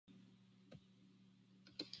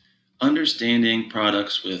Understanding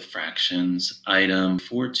products with fractions, item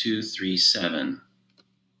 4237.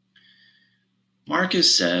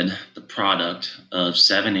 Marcus said the product of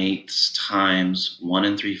 7/8 times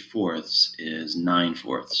 1 3/4 is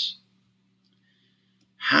 9/4.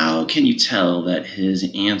 How can you tell that his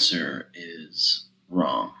answer is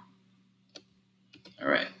wrong? All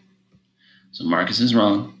right, so Marcus is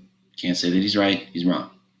wrong. Can't say that he's right, he's wrong.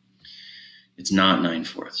 It's not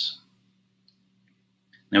 9/4.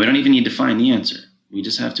 Now, we don't even need to find the answer. We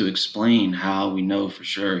just have to explain how we know for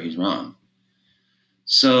sure he's wrong.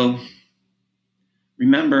 So,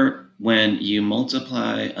 remember, when you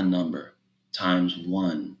multiply a number times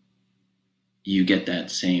 1, you get that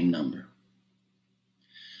same number.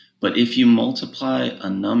 But if you multiply a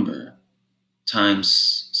number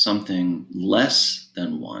times something less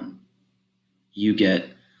than 1, you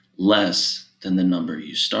get less than the number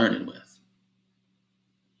you started with.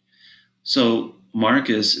 So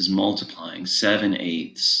Marcus is multiplying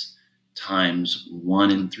 7/8 times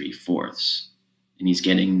 1 3/4, and he's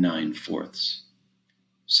getting 9/4.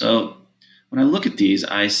 So when I look at these,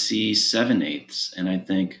 I see 7/8, and I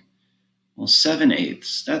think, well,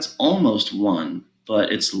 7/8, that's almost 1,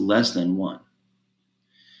 but it's less than 1.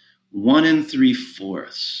 1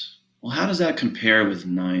 3/4. Well, how does that compare with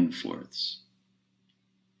 9/4?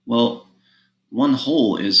 Well, 1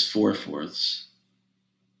 whole is 4/4.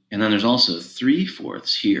 And then there's also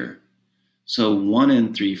 3/4 here. So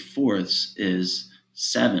 1 3/4 is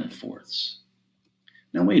 7/4.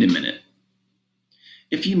 Now, wait a minute.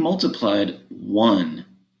 If you multiplied 1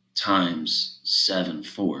 times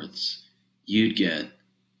 7/4, you'd get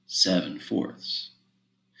 7/4.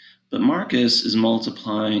 But Marcus is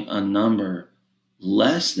multiplying a number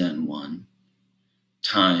less than 1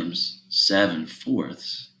 times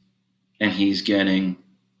 7/4, and he's getting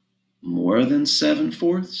more than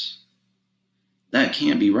 7/4? That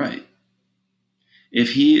can't be right.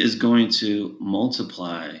 If he is going to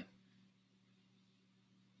multiply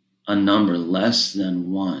a number less than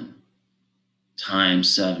 1 times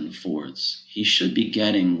 7/4, he should be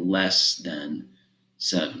getting less than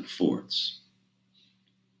 7/4.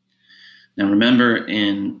 Now remember,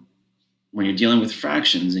 when you're dealing with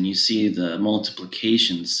fractions and you see the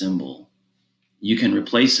multiplication symbol, you can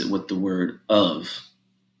replace it with the word of,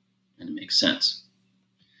 and it makes sense.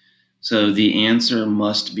 So the answer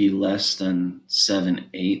must be less than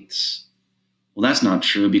 7/8. Well, that's not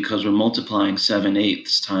true because we're multiplying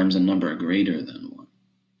 7/8 times a number greater than 1.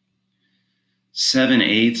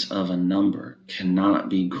 7/8 of a number cannot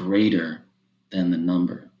be greater than the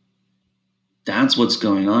number. That's what's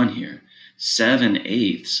going on here.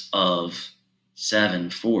 7/8 of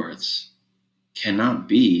 7/4 cannot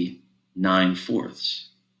be 9/4.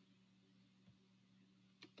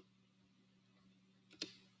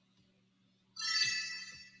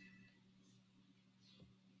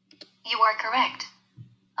 You are correct.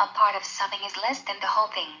 A part of something is less than the whole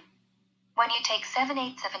thing. When you take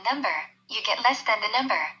 7/8 of a number, you get less than the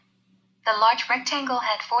number. The large rectangle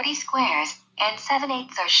had 40 squares, and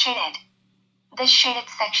 7/8 are shaded. This shaded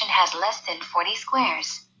section has less than 40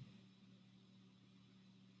 squares.